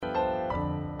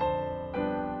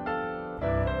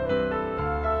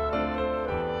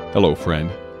Hello, friend.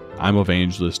 I'm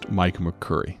evangelist Mike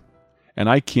McCurry, and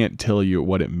I can't tell you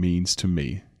what it means to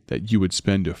me that you would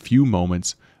spend a few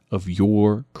moments of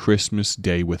your Christmas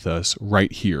day with us right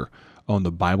here on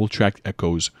the Bible Tract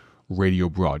Echoes radio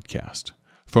broadcast.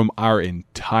 From our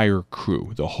entire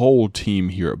crew, the whole team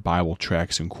here at Bible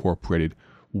Tracts Incorporated,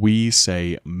 we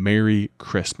say Merry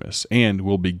Christmas, and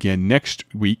we'll begin next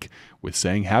week with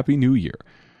saying Happy New Year.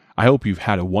 I hope you've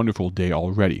had a wonderful day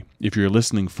already. If you're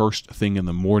listening first thing in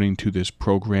the morning to this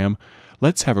program,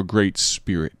 let's have a great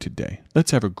spirit today.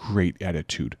 Let's have a great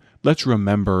attitude. Let's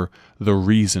remember the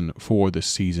reason for the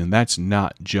season. That's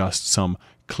not just some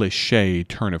cliche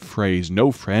turn of phrase.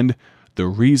 No, friend, the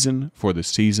reason for the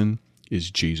season is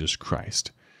Jesus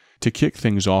Christ. To kick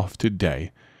things off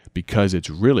today, because it's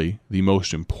really the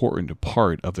most important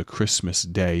part of the Christmas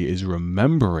day, is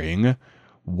remembering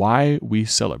why we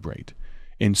celebrate.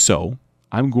 And so,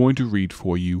 I'm going to read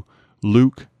for you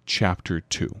Luke chapter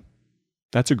 2.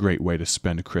 That's a great way to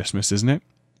spend Christmas, isn't it?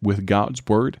 With God's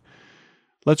Word.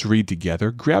 Let's read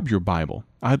together. Grab your Bible.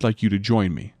 I'd like you to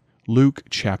join me. Luke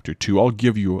chapter 2. I'll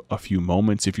give you a few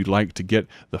moments if you'd like to get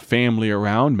the family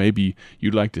around. Maybe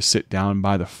you'd like to sit down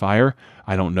by the fire.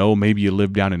 I don't know. Maybe you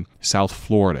live down in South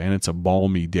Florida and it's a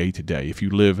balmy day today. If you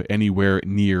live anywhere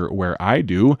near where I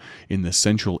do, in the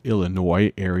central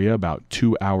Illinois area, about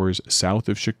 2 hours south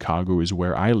of Chicago is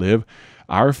where I live.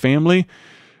 Our family,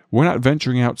 we're not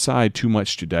venturing outside too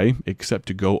much today, except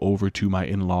to go over to my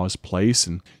in-laws' place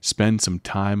and spend some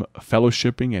time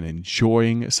fellowshipping and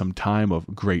enjoying some time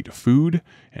of great food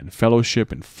and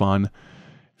fellowship and fun,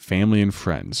 family and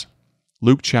friends.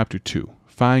 Luke chapter 2.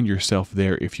 Find yourself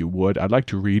there if you would. I'd like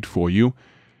to read for you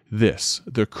this,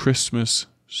 the Christmas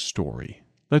story.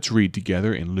 Let's read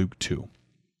together in Luke 2.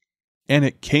 And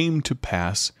it came to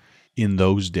pass in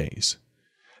those days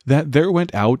that there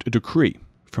went out a decree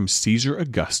from Caesar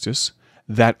Augustus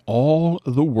that all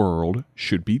the world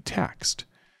should be taxed.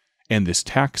 And this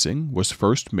taxing was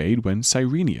first made when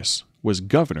Cyrenius was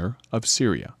governor of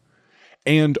Syria.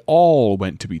 And all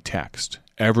went to be taxed,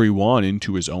 every one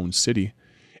into his own city.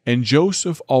 And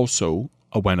Joseph also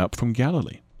went up from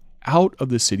Galilee, out of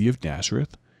the city of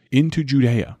Nazareth, into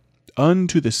Judea,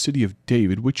 unto the city of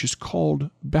David, which is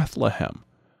called Bethlehem,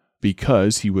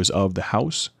 because he was of the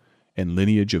house and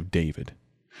lineage of David,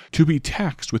 to be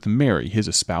taxed with Mary, his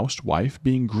espoused wife,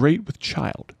 being great with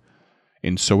child.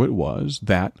 And so it was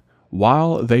that,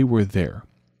 while they were there,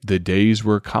 the days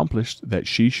were accomplished that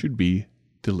she should be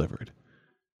delivered.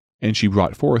 And she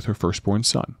brought forth her firstborn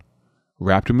son,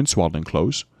 wrapped him in swaddling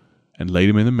clothes, and laid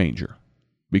him in the manger,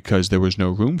 because there was no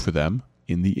room for them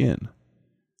in the inn.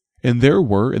 And there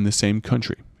were in the same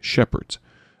country shepherds,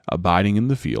 abiding in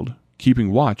the field,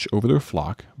 keeping watch over their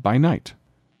flock by night.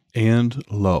 And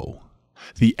lo,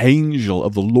 the angel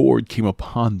of the Lord came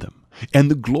upon them,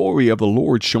 and the glory of the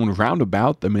Lord shone round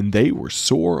about them, and they were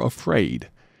sore afraid.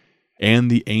 And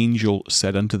the angel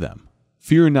said unto them,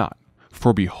 Fear not,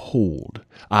 for behold,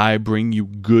 I bring you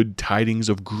good tidings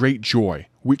of great joy,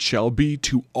 which shall be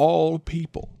to all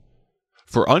people.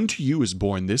 For unto you is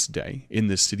born this day in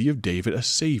the city of David a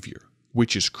Savior,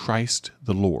 which is Christ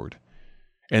the Lord.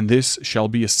 And this shall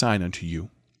be a sign unto you.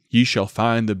 Ye shall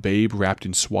find the babe wrapped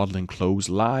in swaddling clothes,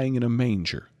 lying in a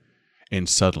manger. And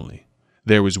suddenly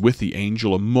there was with the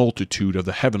angel a multitude of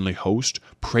the heavenly host,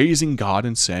 praising God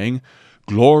and saying,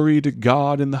 Glory to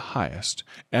God in the highest,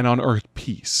 and on earth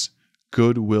peace,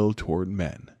 good will toward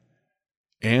men.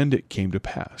 And it came to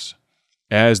pass,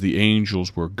 as the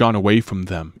angels were gone away from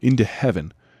them into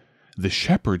heaven, the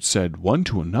shepherds said one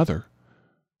to another,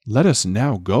 Let us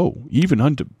now go, even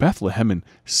unto Bethlehem, and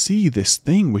see this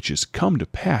thing which is come to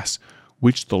pass,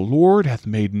 which the Lord hath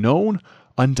made known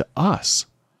unto us.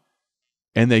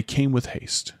 And they came with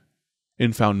haste,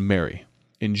 and found Mary,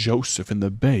 and Joseph, and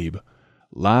the babe,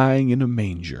 lying in a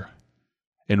manger.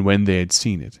 And when they had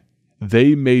seen it,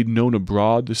 they made known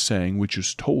abroad the saying which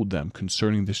was told them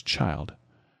concerning this child.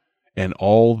 And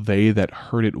all they that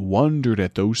heard it wondered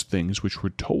at those things which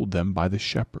were told them by the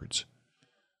shepherds.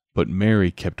 But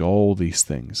Mary kept all these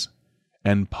things,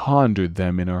 and pondered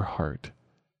them in her heart.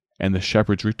 And the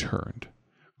shepherds returned,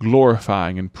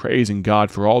 glorifying and praising God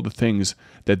for all the things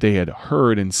that they had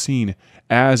heard and seen,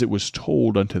 as it was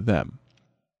told unto them.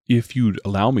 If you'd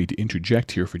allow me to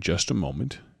interject here for just a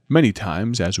moment, many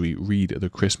times as we read the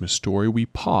Christmas story, we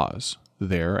pause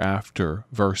there after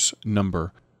verse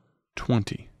number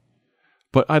 20.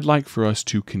 But I'd like for us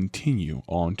to continue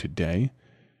on today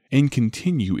and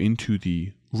continue into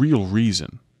the real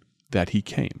reason that he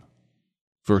came.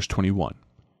 Verse 21.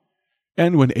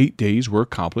 And when 8 days were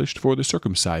accomplished for the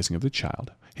circumcising of the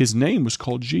child, his name was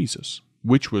called Jesus,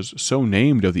 which was so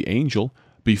named of the angel,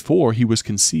 before he was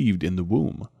conceived in the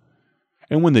womb.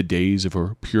 And when the days of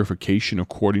her purification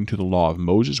according to the law of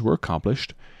Moses were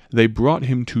accomplished, they brought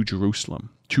him to Jerusalem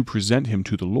to present him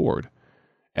to the Lord.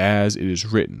 As it is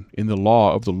written in the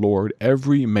law of the Lord,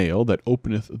 every male that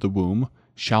openeth the womb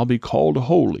shall be called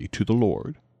holy to the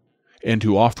Lord, and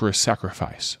to offer a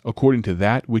sacrifice, according to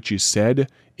that which is said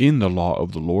in the law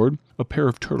of the Lord, a pair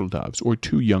of turtle doves or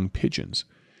 2 young pigeons.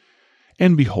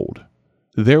 And behold,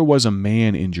 there was a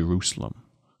man in Jerusalem,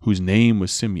 whose name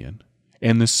was Simeon,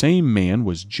 and the same man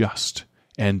was just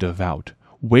and devout,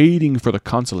 waiting for the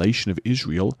consolation of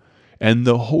Israel, and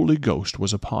the Holy Ghost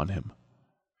was upon him.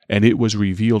 And it was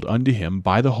revealed unto him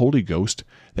by the Holy Ghost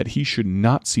that he should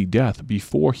not see death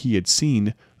before he had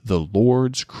seen the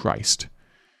Lord's Christ.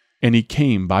 And he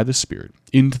came by the Spirit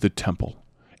into the temple.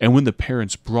 And when the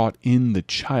parents brought in the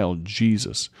child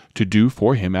Jesus to do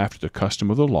for him after the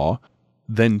custom of the law,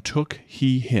 then took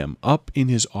he him up in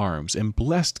his arms, and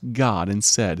blessed God, and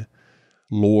said,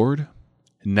 Lord,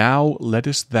 now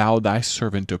lettest thou thy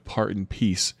servant depart in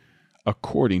peace,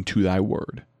 according to thy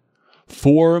word.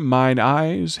 For mine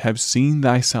eyes have seen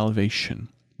thy salvation,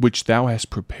 which thou hast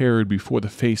prepared before the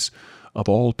face of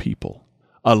all people,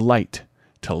 a light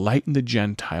to lighten the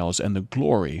Gentiles, and the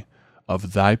glory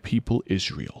of thy people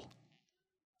Israel.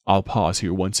 I'll pause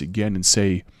here once again and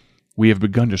say, we have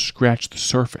begun to scratch the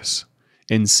surface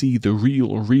and see the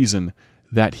real reason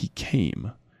that he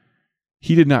came.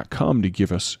 He did not come to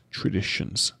give us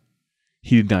traditions.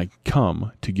 He did not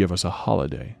come to give us a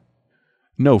holiday.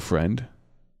 No, friend.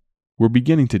 We're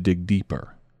beginning to dig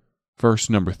deeper. Verse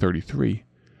number 33,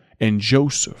 And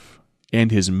Joseph and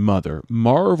his mother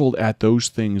marveled at those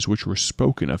things which were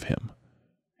spoken of him.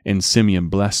 And Simeon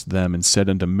blessed them, and said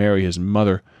unto Mary his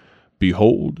mother,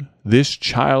 Behold, this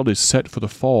child is set for the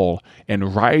fall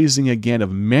and rising again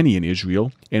of many in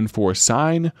Israel, and for a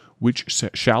sign which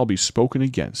shall be spoken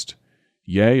against.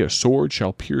 Yea, a sword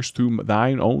shall pierce through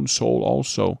thine own soul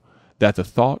also, that the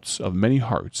thoughts of many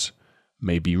hearts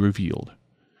may be revealed.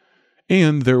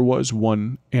 And there was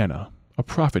one Anna, a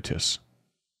prophetess,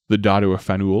 the daughter of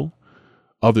Phanuel,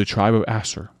 of the tribe of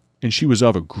Aser, and she was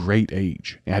of a great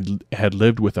age, and had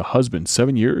lived with a husband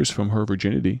 7 years from her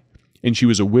virginity, and she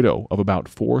was a widow of about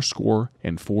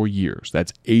 84 years,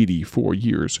 that's 84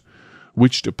 years,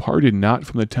 which departed not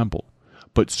from the temple,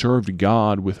 but served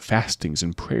God with fastings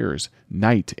and prayers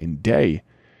night and day.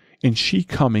 And she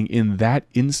coming in that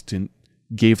instant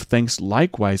gave thanks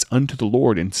likewise unto the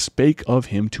Lord, and spake of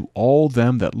him to all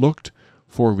them that looked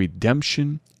for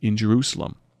redemption in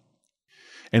Jerusalem.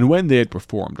 And when they had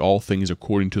performed all things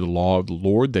according to the law of the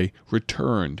Lord, they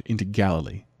returned into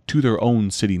Galilee, to their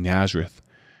own city Nazareth.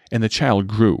 And the child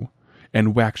grew,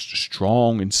 and waxed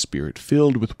strong in spirit,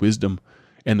 filled with wisdom,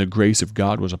 and the grace of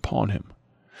God was upon him.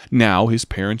 Now his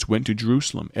parents went to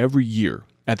Jerusalem every year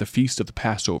at the feast of the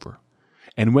Passover.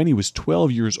 And when he was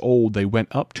 12 years old, they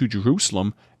went up to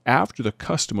Jerusalem after the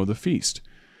custom of the feast.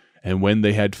 And when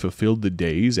they had fulfilled the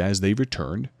days as they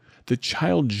returned, the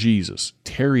child Jesus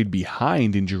tarried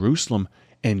behind in Jerusalem,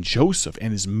 and Joseph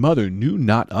and his mother knew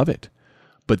not of it.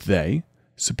 But they,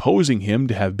 supposing him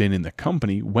to have been in the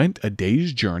company, went a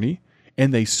day's journey,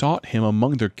 and they sought him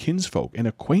among their kinsfolk and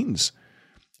acquaintance.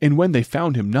 And when they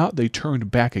found him not, they turned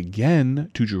back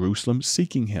again to Jerusalem,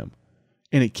 seeking him.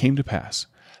 And it came to pass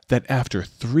that after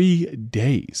 3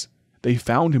 days they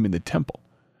found him in the temple,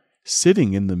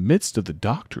 sitting in the midst of the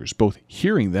doctors, both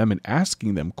hearing them and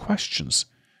asking them questions.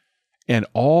 And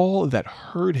all that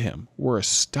heard him were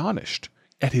astonished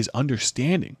at his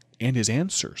understanding and his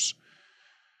answers.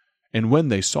 And when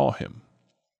they saw him,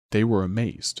 they were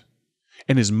amazed.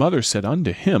 And his mother said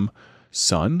unto him,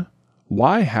 Son,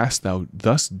 why hast thou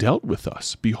thus dealt with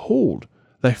us? Behold,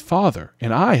 thy father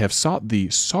and I have sought thee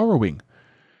sorrowing.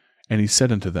 And he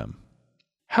said unto them,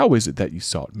 How is it that ye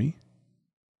sought me?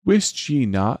 Wist ye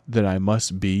not that I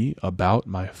must be about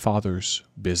my father's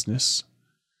business?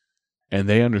 And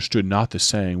they understood not the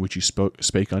saying which he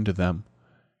spake unto them.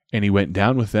 And he went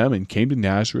down with them, and came to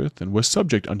Nazareth, and was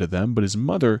subject unto them. But his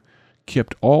mother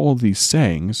kept all these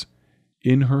sayings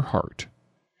in her heart.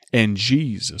 And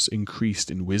Jesus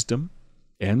increased in wisdom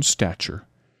and stature,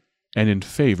 and in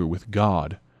favor with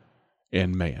God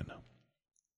and man.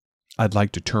 I'd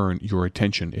like to turn your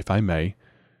attention, if I may,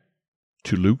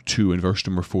 to Luke 2 and verse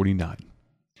number 49.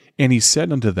 And he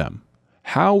said unto them,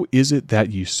 How is it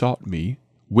that ye sought me?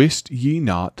 Wist ye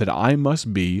not that I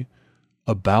must be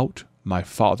about my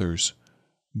Father's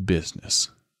business?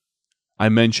 I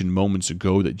mentioned moments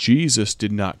ago that Jesus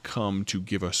did not come to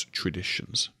give us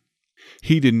traditions.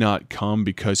 He did not come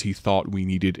because he thought we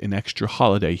needed an extra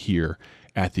holiday here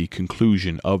at the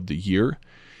conclusion of the year.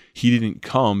 He didn't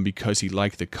come because he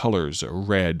liked the colors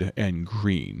red and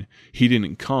green. He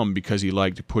didn't come because he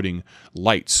liked putting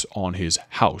lights on his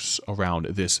house around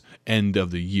this end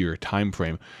of the year time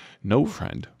frame. No,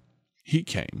 friend. He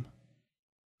came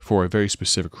for a very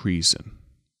specific reason.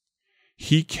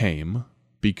 He came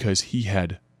because he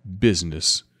had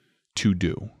business to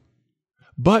do.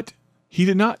 But he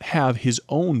did not have his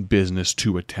own business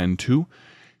to attend to.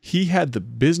 He had the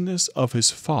business of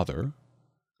his Father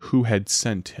who had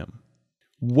sent him.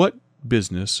 What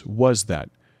business was that,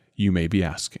 you may be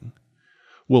asking?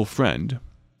 Well, friend,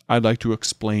 I'd like to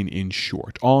explain in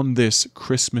short on this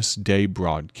Christmas Day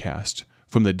broadcast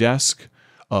from the desk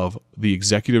of the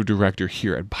executive director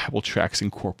here at Bible Tracts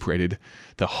Incorporated,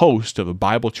 the host of the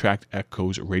Bible Tract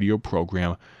Echoes radio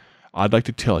program. I'd like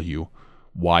to tell you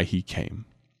why he came.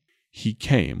 He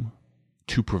came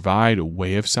to provide a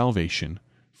way of salvation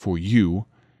for you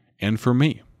and for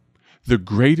me. The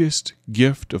greatest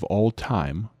gift of all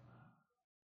time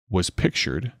was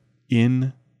pictured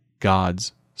in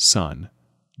God's Son,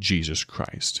 Jesus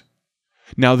Christ.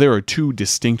 Now, there are two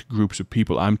distinct groups of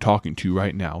people I'm talking to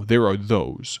right now. There are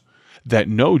those that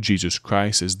know Jesus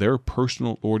Christ as their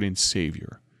personal Lord and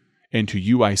Savior. And to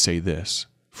you I say this,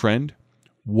 friend,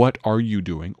 what are you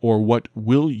doing, or what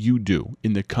will you do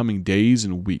in the coming days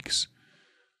and weeks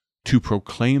to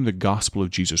proclaim the gospel of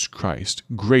Jesus Christ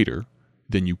greater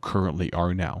than you currently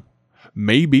are now?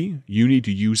 Maybe you need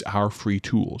to use our free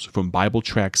tools from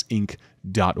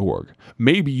BibleTractsInc.org.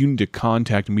 Maybe you need to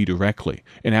contact me directly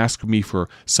and ask me for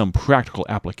some practical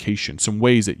application, some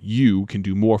ways that you can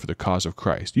do more for the cause of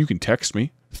Christ. You can text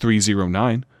me,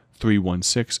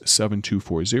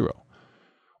 309-316-7240.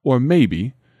 Or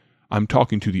maybe I'm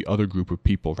talking to the other group of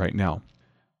people right now.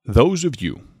 Those of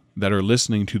you that are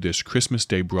listening to this Christmas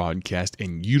Day broadcast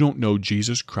and you don't know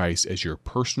Jesus Christ as your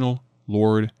personal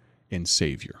Lord and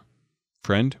Savior.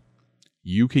 Friend,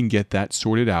 you can get that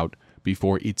sorted out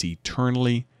before it's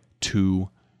eternally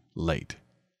too late.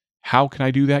 How can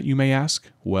I do that, you may ask?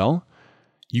 Well,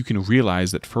 you can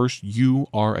realize that first, you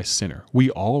are a sinner. We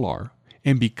all are.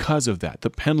 And because of that, the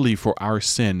penalty for our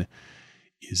sin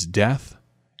is death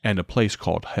and a place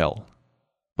called hell.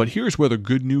 But here's where the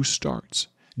good news starts.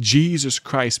 Jesus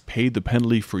Christ paid the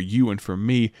penalty for you and for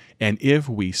me, and if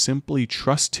we simply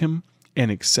trust Him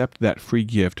and accept that free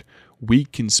gift, we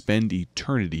can spend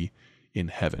eternity in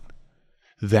heaven.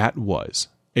 That was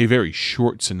a very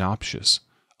short synopsis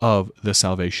of the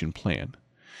salvation plan.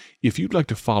 If you'd like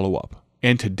to follow up,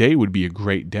 and today would be a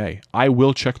great day, I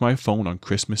will check my phone on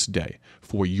Christmas Day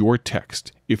for your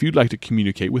text. If you'd like to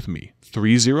communicate with me,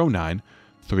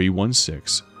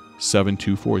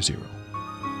 309-316-7240.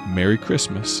 Merry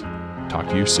Christmas. Talk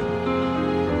to you soon.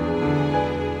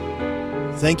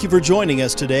 Thank you for joining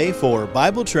us today for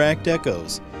Bible Tract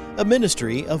Echoes, a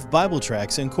ministry of Bible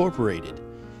Tracts Incorporated.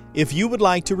 If you would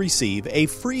like to receive a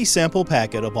free sample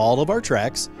packet of all of our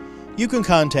tracts, you can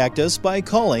contact us by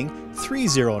calling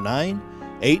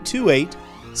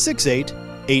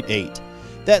 309-828-6888.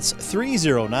 That's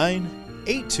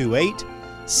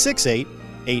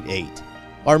 309-828-6888.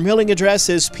 Our mailing address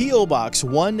is P.O. Box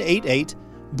 188,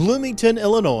 Bloomington,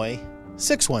 Illinois,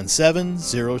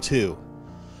 61702.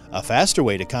 A faster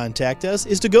way to contact us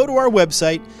is to go to our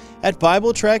website at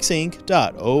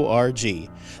BibleTractsInc.org.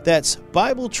 That's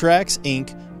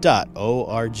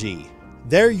BibleTractsInc.org.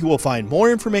 There you will find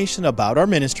more information about our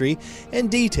ministry and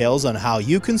details on how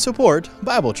you can support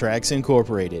Bible Tracts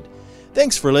Incorporated.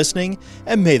 Thanks for listening,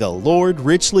 and may the Lord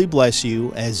richly bless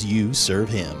you as you serve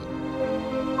Him.